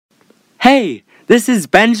Hey, this is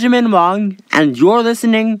Benjamin Wong, and you're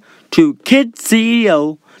listening to Kid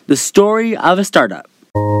CEO, the story of a startup.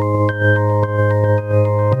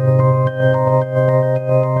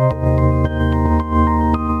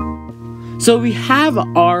 So we have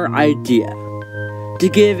our idea to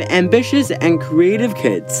give ambitious and creative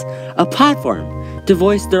kids a platform to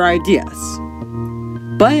voice their ideas.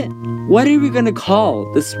 But what are we going to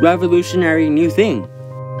call this revolutionary new thing?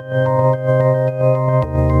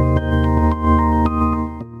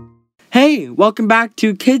 Hey, welcome back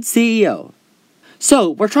to Kid CEO.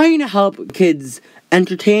 So, we're trying to help kids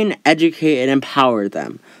entertain, educate, and empower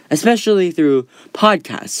them, especially through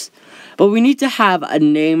podcasts. But we need to have a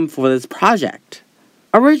name for this project.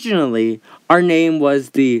 Originally, our name was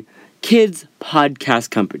the Kids Podcast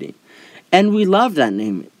Company, and we loved that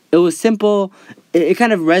name. It was simple. It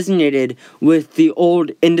kind of resonated with the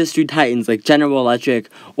old industry titans like General Electric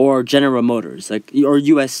or General Motors, or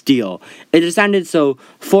U.S. Steel. It just sounded so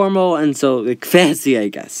formal and so fancy, I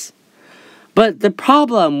guess. But the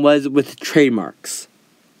problem was with trademarks.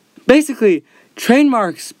 Basically,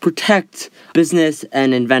 trademarks protect business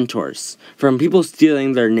and inventors from people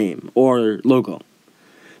stealing their name or logo.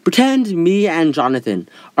 Pretend me and Jonathan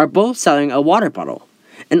are both selling a water bottle,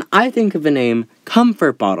 and I think of the name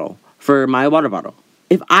Comfort Bottle for my water bottle.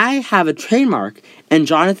 If I have a trademark and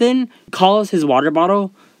Jonathan calls his water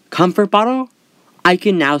bottle Comfort Bottle, I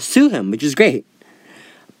can now sue him, which is great.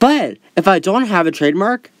 But if I don't have a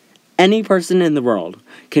trademark, any person in the world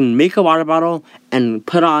can make a water bottle and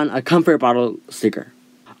put on a Comfort Bottle sticker.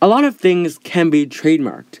 A lot of things can be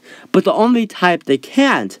trademarked, but the only type they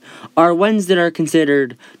can't are ones that are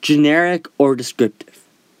considered generic or descriptive.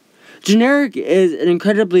 Generic is an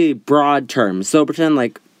incredibly broad term, so pretend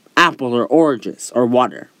like apple or oranges or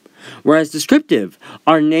water. Whereas descriptive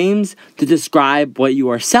are names to describe what you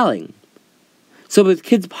are selling. So with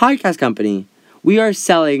Kids Podcast Company, we are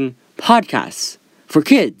selling podcasts for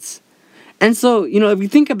kids. And so, if you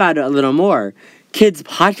think about it a little more, Kids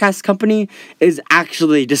Podcast Company is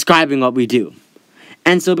actually describing what we do.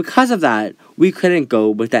 And so because of that, we couldn't go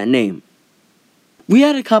with that name. We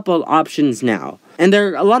had a couple options now, and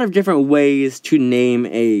there are a lot of different ways to name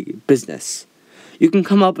a business. You can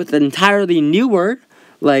come up with an entirely new word,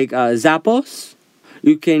 like Zappos.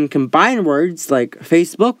 You can combine words like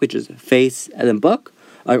Facebook, which is face and then book,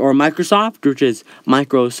 or Microsoft, which is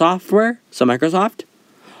Microsoftware, so Microsoft.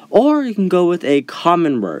 Or you can go with a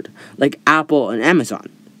common word, like Apple and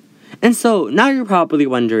Amazon. And so now you're probably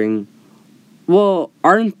wondering, well,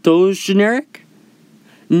 aren't those generic?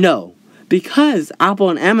 No, because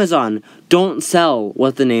Apple and Amazon don't sell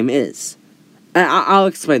what the name is. And I'll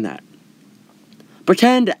explain that.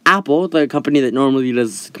 Pretend Apple, the company that normally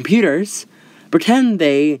does computers, pretend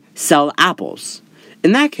they sell apples.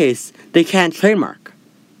 In that case, they can't trademark.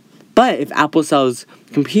 But if Apple sells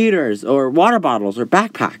computers or water bottles or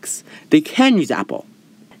backpacks, they can use Apple.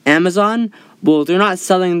 Amazon, well, they're not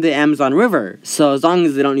selling the Amazon River, so as long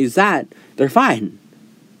as they don't use that, they're fine.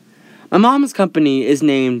 My mom's company is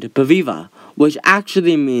named Baviva, which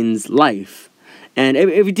actually means life. And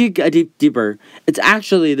if we dig deeper, it's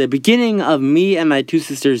actually the beginning of me and my two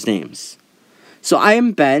sisters' names. So I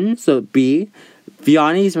am Ben, so B.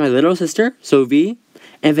 Vianney is my little sister, so V.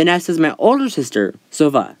 And Vanessa is my older sister, so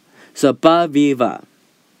Va. So Baviva.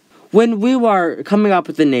 When we were coming up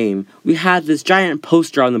with the name, we had this giant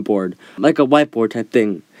poster on the board, like a whiteboard type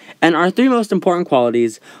thing. And our three most important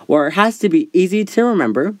qualities were it has to be easy to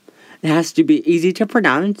remember, it has to be easy to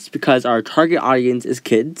pronounce because our target audience is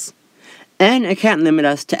kids, and it can't limit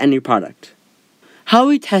us to any product. How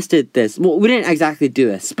we tested this, well, we didn't exactly do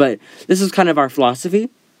this, but this was kind of our philosophy.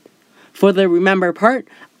 For the remember part,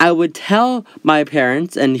 I would tell my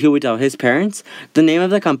parents, and he would tell his parents, the name of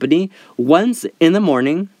the company once in the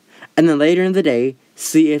morning, and then later in the day,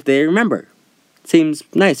 see if they remember. Seems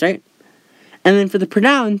nice, right? And then for the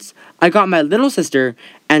pronounce, I got my little sister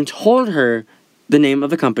and told her the name of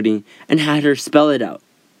the company and had her spell it out.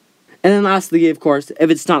 And then lastly, of course, if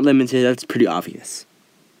it's not limited, that's pretty obvious.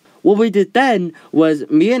 What we did then was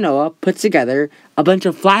me and Noah put together a bunch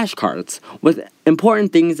of flashcards with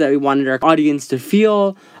important things that we wanted our audience to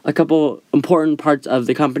feel, a couple important parts of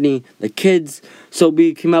the company, the kids. So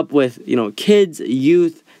we came up with, kids,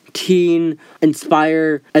 youth, teen,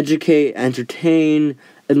 inspire, educate, entertain,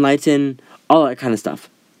 enlighten, all that kind of stuff.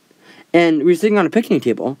 And we were sitting on a picnic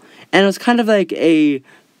table, and it was kind of like a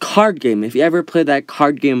card game, if you ever played that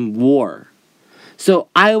card game War. So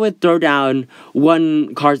I would throw down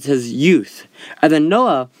one card that says youth, and then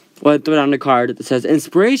Noah would throw down a card that says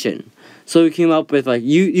inspiration. So we came up with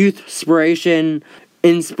youth inspiration,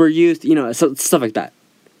 inspire youth, stuff like that.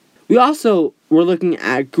 We also were looking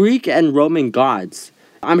at Greek and Roman gods.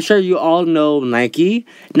 I'm sure you all know Nike.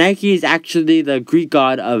 Nike is actually the Greek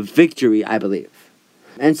god of victory, I believe.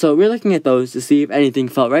 And so we're looking at those to see if anything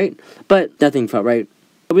felt right, but nothing felt right.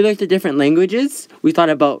 We looked at different languages. We thought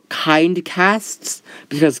about kind casts,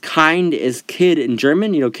 because kind is kid in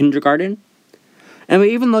German, kindergarten. And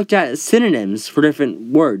we even looked at synonyms for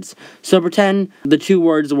different words. So pretend the two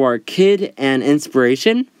words were kid and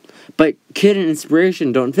inspiration, but kid and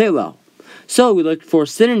inspiration don't fit well. So we looked for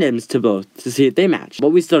synonyms to both to see if they match,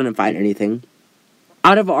 but we still didn't find anything.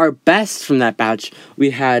 Out of our best from that batch,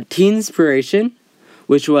 we had Teenspiration,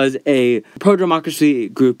 which was a pro-democracy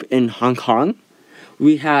group in Hong Kong.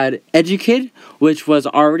 We had Educid, which was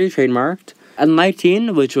already trademarked.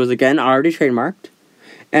 Enlighten, which was again already trademarked.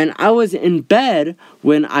 And I was in bed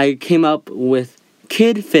when I came up with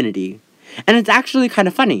Kidfinity. And it's actually kind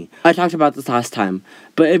of funny. I talked about this last time.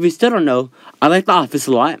 But if you still don't know, I like The Office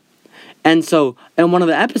a lot. And so, in one of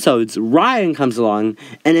the episodes, Ryan comes along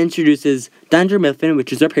and introduces Dunder Mifflin,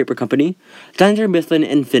 which is their paper company, Dunder Mifflin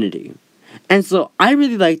Infinity. And so, I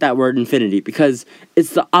really like that word infinity because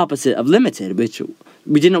it's the opposite of limited, which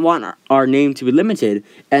we didn't want our name to be limited,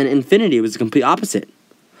 and infinity was the complete opposite.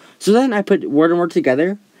 So then I put word and word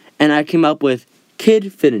together, and I came up with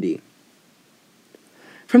Kidfinity.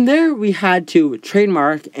 From there, we had to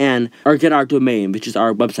trademark or get our domain, which is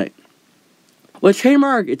our website. With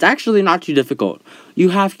trademark, it's actually not too difficult. You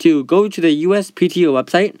have to go to the USPTO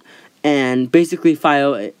website and basically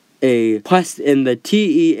file a request in the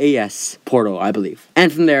TEAS portal, I believe.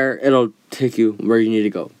 And from there, it'll take you where you need to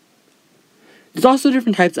go. There's also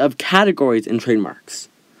different types of categories in trademarks.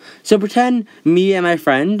 So pretend me and my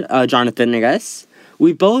friend, Jonathan, I guess,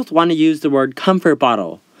 we both want to use the word comfort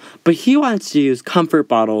bottle. But he wants to use comfort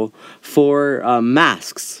bottle for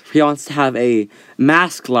masks. He wants to have a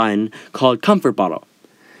mask line called comfort bottle.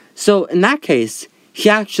 So in that case, he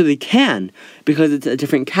actually can, because it's a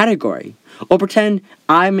different category. Or pretend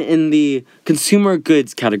I'm in the consumer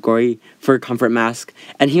goods category for comfort mask,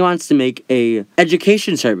 and he wants to make a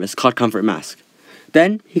education service called Comfort Mask.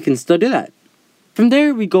 Then he can still do that. From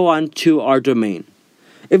there, we go on to our domain.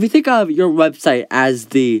 If you think of your website as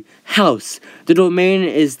the house, the domain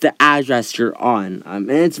is the address you're on. And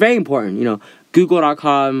it's very important,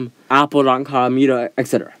 Google.com, Apple.com,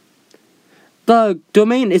 etc. The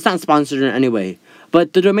domain is not sponsored in any way,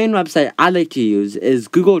 but the domain website I like to use is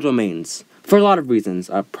Google Domains for a lot of reasons.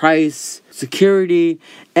 Price, security,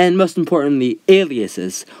 and most importantly,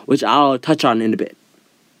 aliases, which I'll touch on in a bit.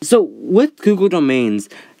 So with Google Domains,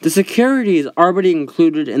 the security is already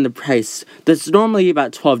included in the price that's normally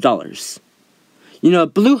about $12.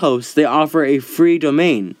 Bluehost, they offer a free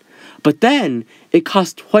domain, but then it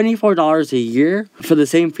costs $24 a year for the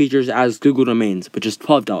same features as Google Domains, which is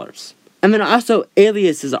 $12. And then also,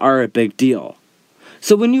 aliases are a big deal.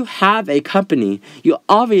 So when you have a company, you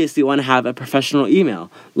obviously want to have a professional email,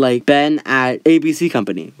 like Ben at ABC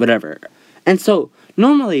Company, whatever. And so,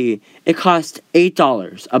 normally, it costs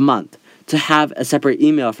 $8 a month to have a separate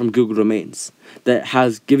email from Google Domains that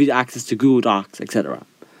gives you access to Google Docs, etc.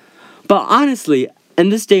 But honestly, in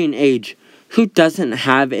this day and age, who doesn't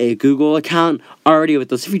have a Google account already with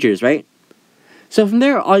those features, right? So from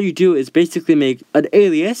there, all you do is basically make an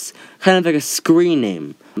alias, kind of like a screen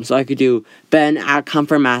name. So I could do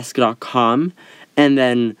ben@comfortmask.com, and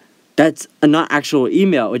then that's a not actual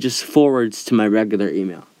email, it just forwards to my regular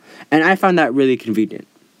email. And I found that really convenient.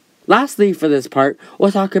 Lastly, for this part,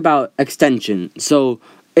 we'll talk about extension. So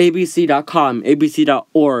abc.com,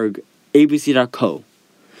 abc.org, abc.co.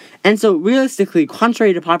 And so realistically,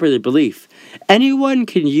 contrary to popular belief, anyone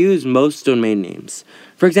can use most domain names.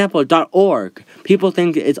 For example, .org, people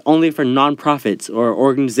think it's only for nonprofits or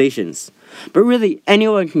organizations. But really,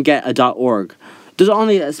 anyone can get a .org. There's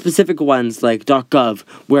only specific ones like .gov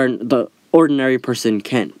where the ordinary person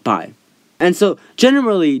can't buy. And so,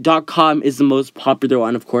 generally, .com is the most popular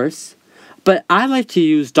one, of course. But I like to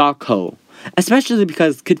use .co, especially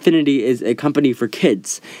because Kidfinity is a company for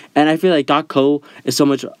kids. And I feel like .co is so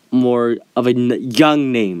much more of a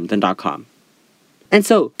young name than .com. And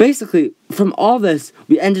so, basically, from all this,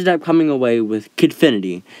 we ended up coming away with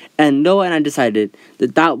Kidfinity. And Noah and I decided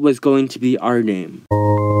that that was going to be our name.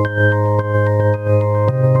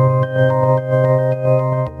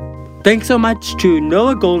 Thanks so much to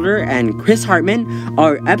Noah Golder and Chris Hartman,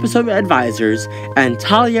 our episode advisors, and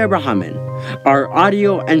Talia Brahman, our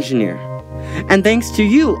audio engineer. And thanks to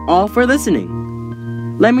you all for listening.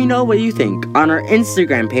 Let me know what you think on our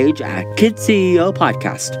Instagram page at KidCEO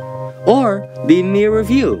Podcast, or leave me a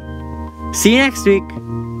review. See you next week.